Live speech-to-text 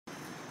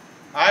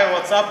Hi,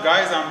 what's up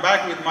guys? I'm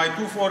back with my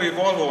 240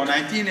 Volvo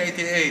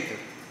 1988.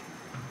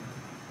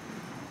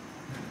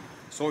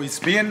 So it's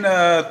been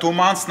 2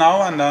 months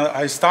now, and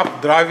I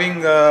stopped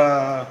driving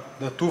the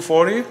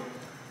 240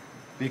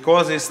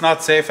 because it's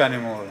not safe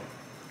anymore.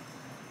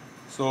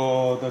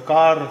 So the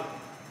car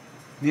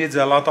needs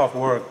a lot of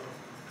work.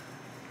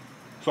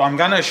 So I'm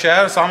gonna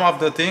share some of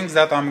the things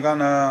that I'm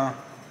gonna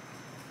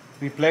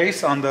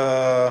replace on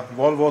the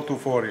Volvo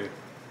 240.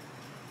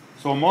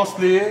 So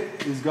mostly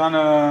it's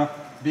gonna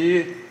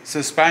be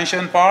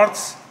suspension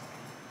parts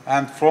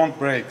and front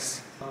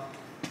brakes.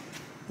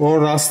 All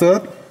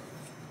rusted.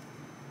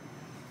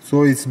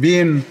 So it's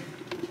been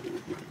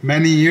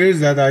many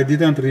years that I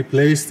didn't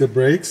replace the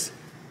brakes,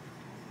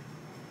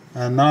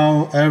 and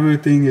now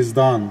everything is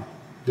done.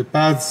 The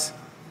pads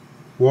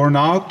worn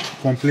out,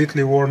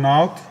 completely worn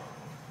out.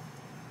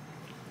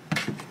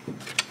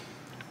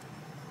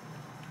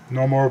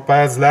 No more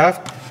pads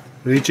left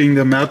reaching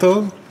the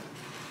metal.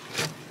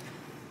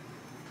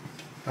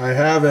 I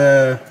have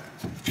a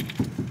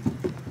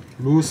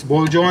loose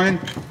ball joint,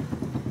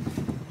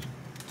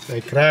 a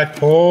cracked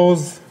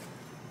hose,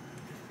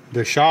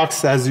 the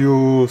shocks, as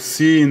you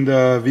see in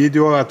the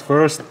video at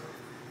first,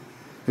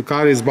 the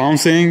car is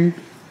bouncing.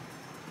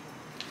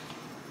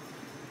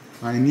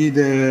 I need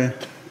a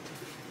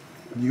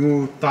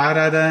new tie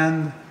rod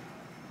end,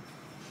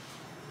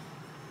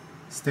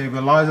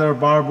 stabilizer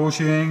bar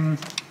bushing.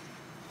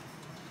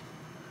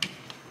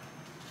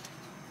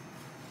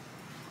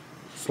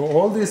 So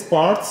all these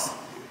parts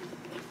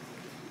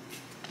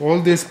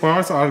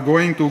are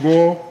going to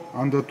go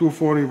on the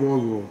 240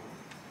 Volvo.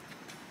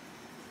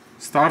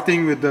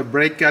 Starting with the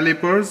brake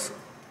calipers.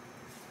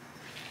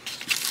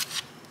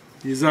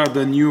 These are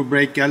the new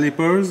brake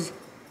calipers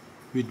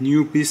with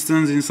new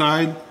pistons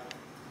inside,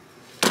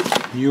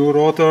 new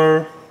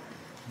rotor,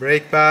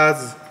 brake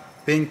pads,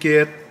 pin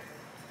kit,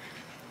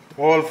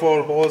 all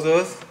 4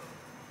 hoses.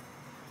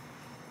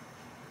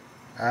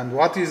 And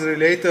what is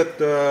related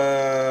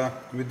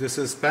with the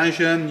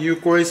suspension: new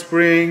coil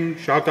spring,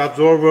 shock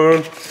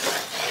absorber.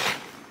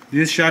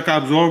 This shock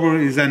absorber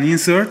is an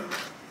insert.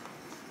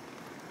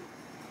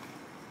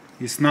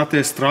 It's not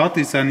a strut,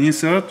 it's an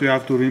insert. You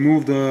have to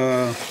remove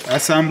the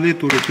assembly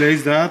to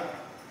replace that.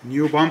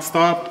 New bump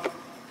stop,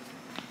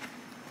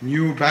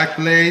 new back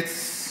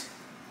plates,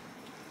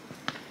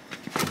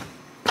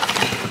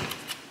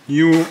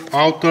 new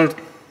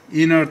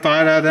inner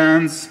tie rod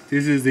ends.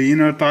 This is the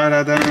inner tie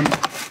rod end,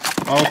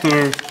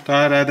 outer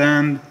tie rod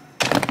end,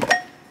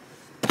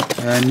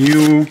 and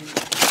new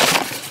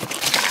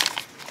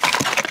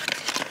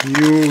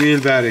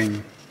wheel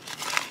bearing.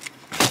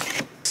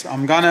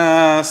 I'm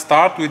gonna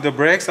start with the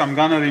brakes. I'm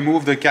gonna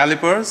remove the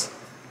calipers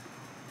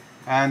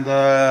and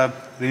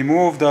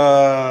remove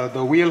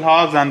the wheel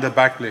hubs and the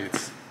back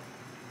plates.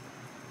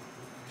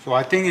 So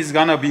I think it's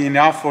gonna be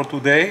enough for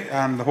today,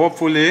 and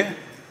hopefully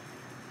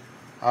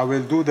I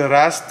will do the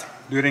rest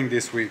during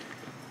this week.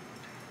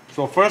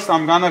 So first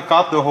I'm gonna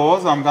cut the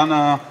hose. I'm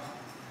gonna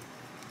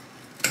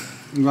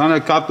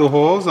cut the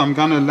hose. I'm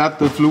gonna let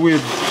the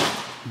fluid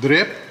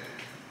drip.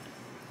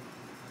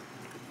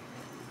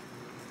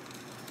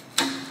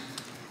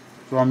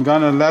 So I'm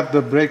gonna let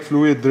the brake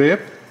fluid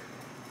drip,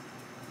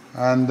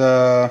 and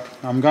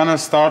I'm gonna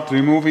start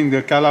removing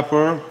the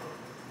caliper,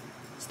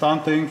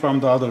 starting from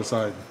the other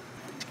side.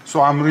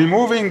 So I'm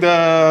removing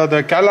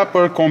the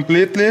caliper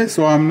completely,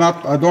 so I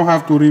don't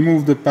have to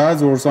remove the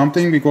pads or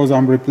something because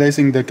I'm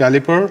replacing the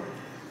caliper.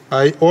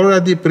 I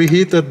already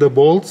preheated the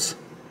bolts,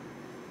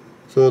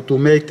 so to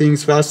make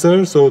things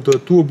faster. So the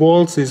 2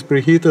 bolts is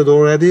preheated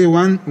already.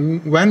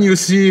 When you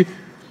see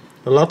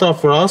a lot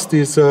of rust,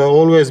 it's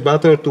always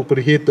better to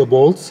preheat the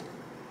bolts.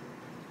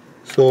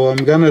 So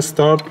I'm gonna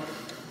start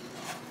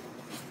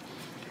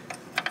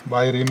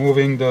by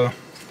removing the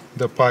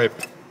pipe.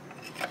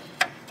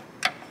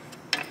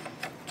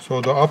 So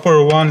the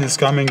upper one is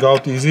coming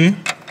out easy.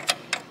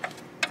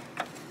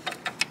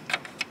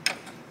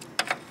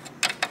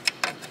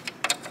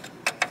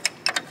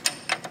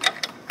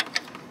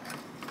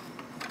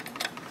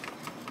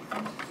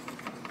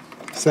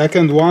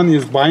 Second one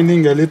is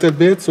binding a little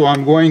bit, so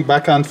I'm going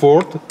back and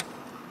forth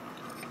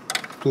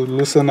to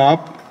loosen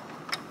up.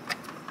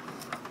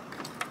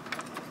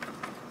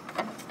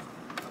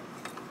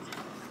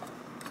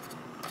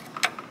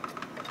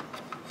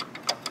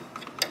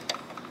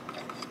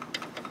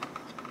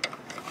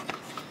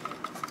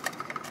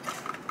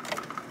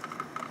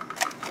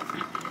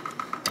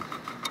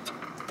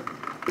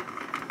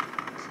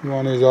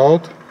 One is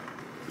out,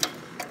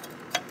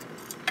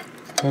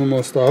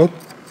 almost out.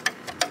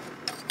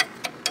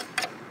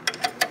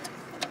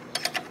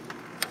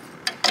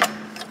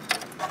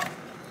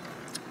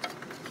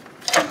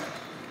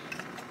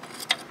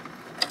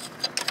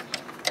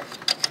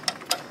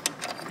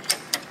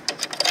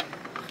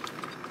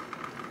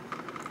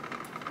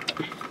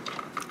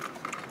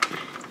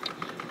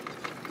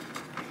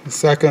 The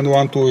second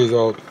one too is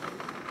out.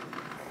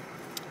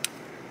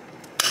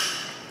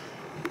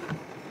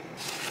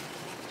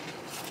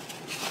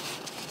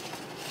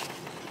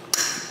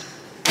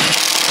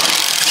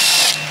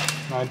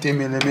 $90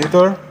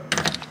 millimeter.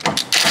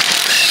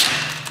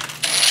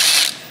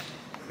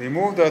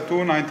 remove the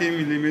two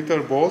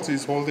 19mm bolts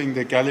is holding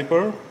the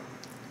caliper.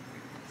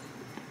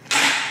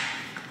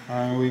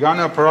 And we're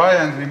gonna pry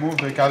and remove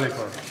the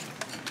caliper.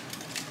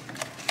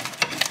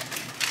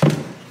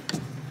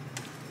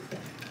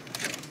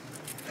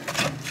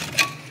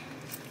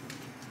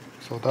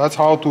 So that's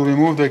how to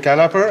remove the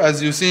caliper.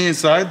 As you see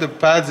inside, the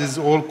pad is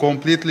all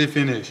completely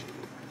finished.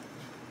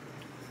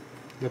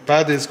 The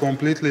pad is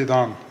completely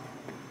done.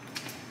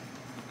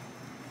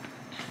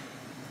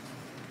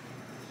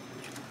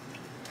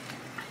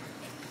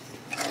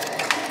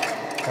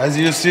 As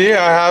you see,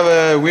 I have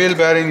a wheel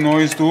bearing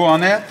noise too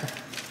on it.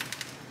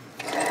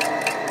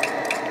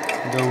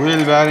 The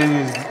wheel bearing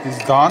is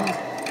done.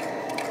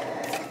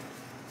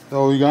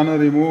 So we're gonna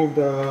remove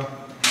the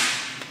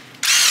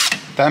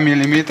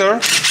 10mm.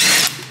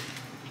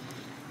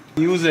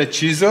 Use a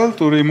chisel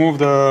to remove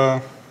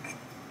the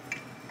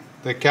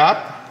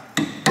cap.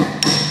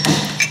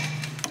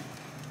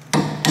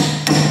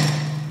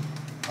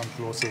 Come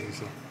closer,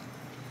 Lisa.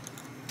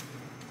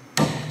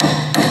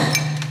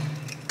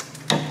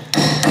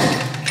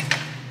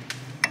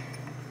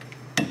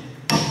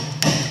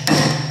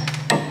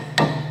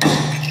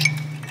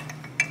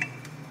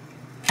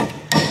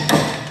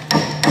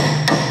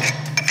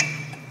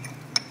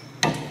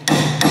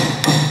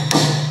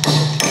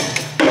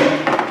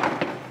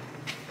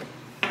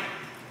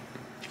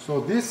 So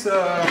this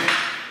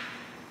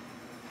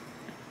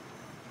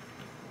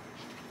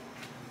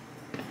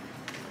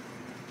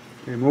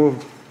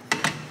remove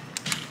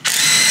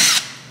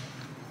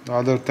the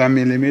other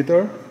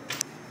 10mm.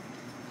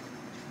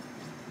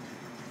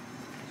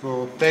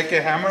 So take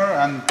a hammer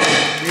and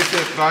hit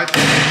it right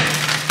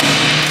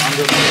on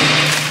the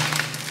plate.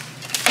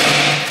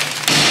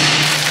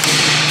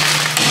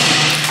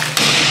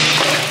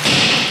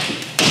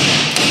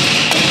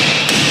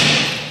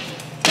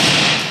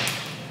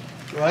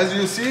 As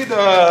you see,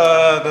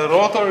 the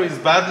rotor is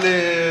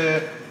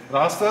badly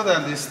rusted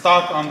and is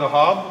stuck on the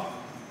hub.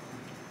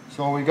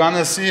 So we're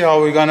gonna see how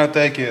we're gonna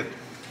take it.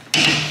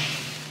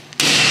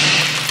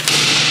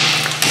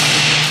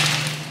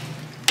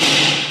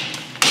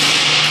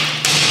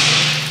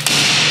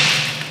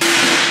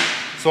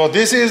 So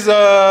this is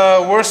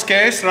the worst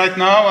case right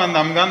now, and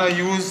I'm gonna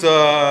use,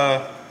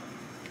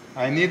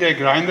 I need a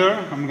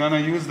grinder. I'm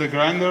gonna use the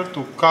grinder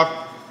to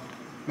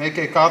make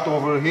a cut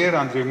over here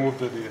and remove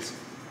the disc.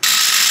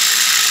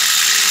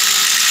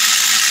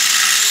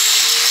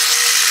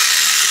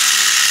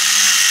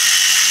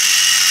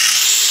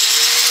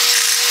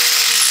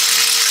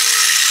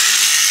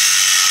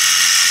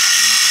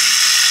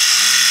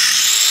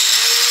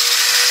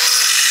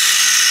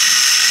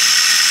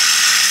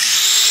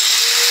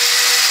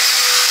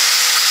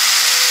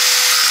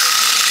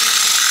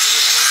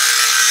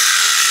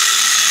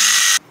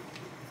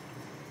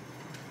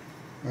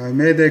 I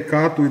made a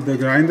cut with the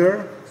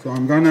grinder, so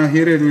I'm gonna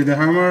hit it with the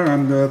hammer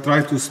and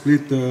try to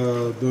split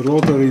the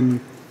rotor in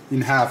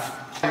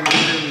half. I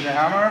hit it with the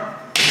hammer.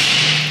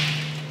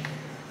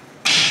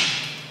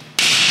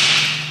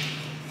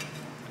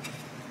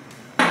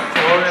 It's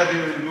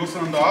already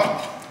loosened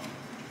up.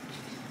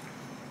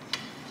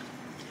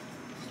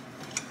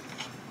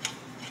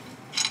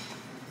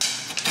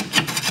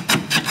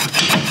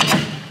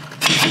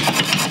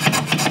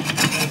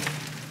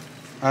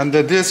 And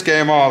the disc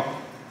came out.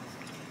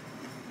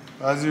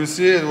 As you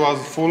see, it was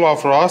full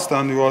of rust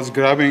and it was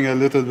grabbing a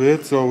little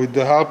bit, so with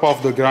the help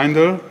of the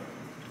grinder,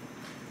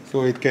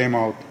 so it came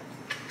out.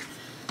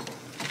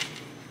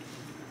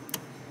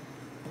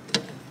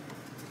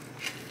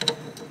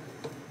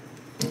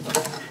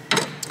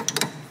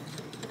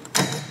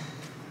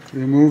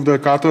 Remove the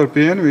cutter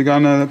pin. We're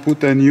gonna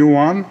put a new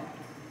one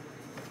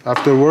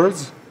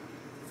afterwards.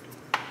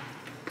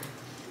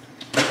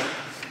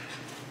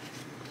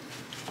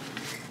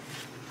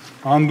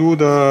 Undo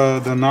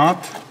the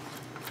nut.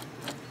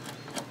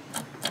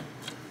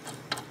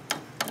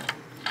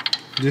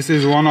 This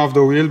is one of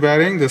the wheel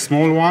bearing, the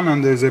small one,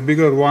 and there's a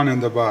bigger one in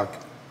the back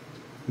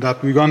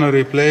that we're gonna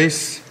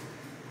replace,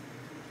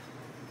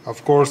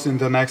 of course, in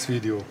the next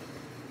video.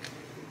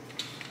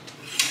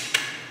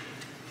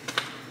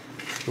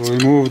 So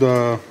remove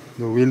the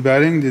wheel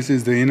bearing. This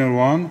is the inner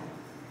one.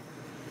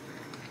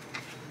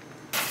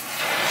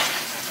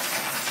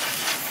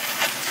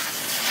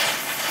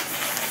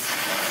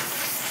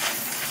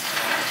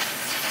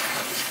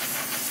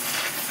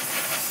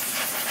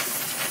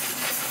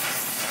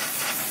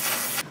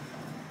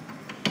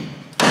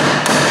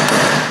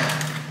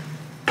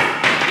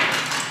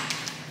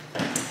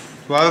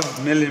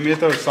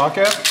 $12mm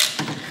socket.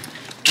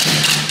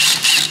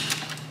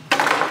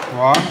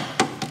 1,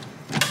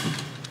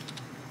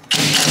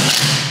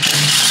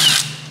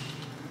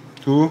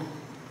 2,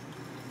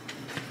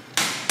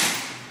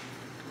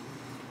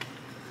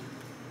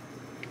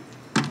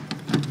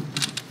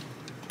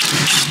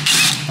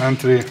 and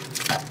 3.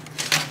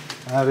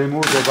 And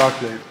remove the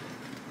backplate.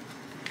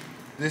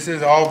 This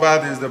is how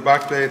bad is the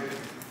backplate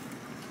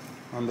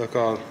on the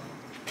car.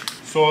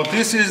 So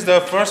this is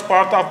the first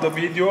part of the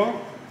video.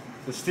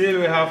 Still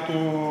we have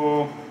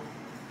to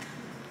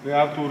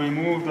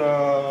remove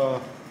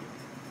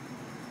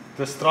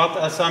the strut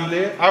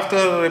assembly.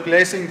 After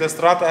replacing the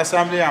strut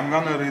assembly, I'm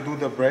gonna redo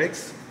the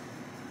brakes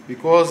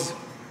because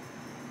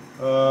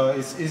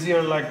it's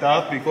easier like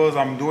that, because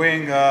I'm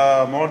doing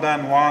more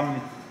than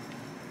one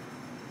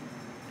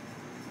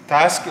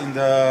task in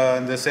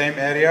the same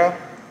area.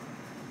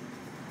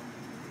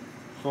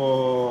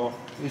 So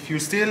if you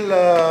still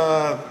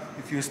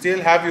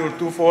have your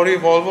 240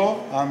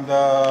 Volvo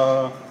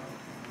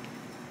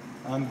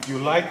and you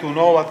like to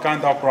know what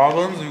kind of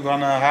problems you're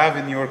gonna have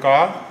in your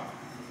car,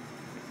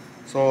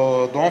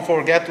 so don't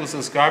forget to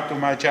subscribe to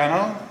my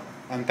channel,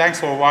 and thanks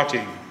for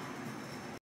watching.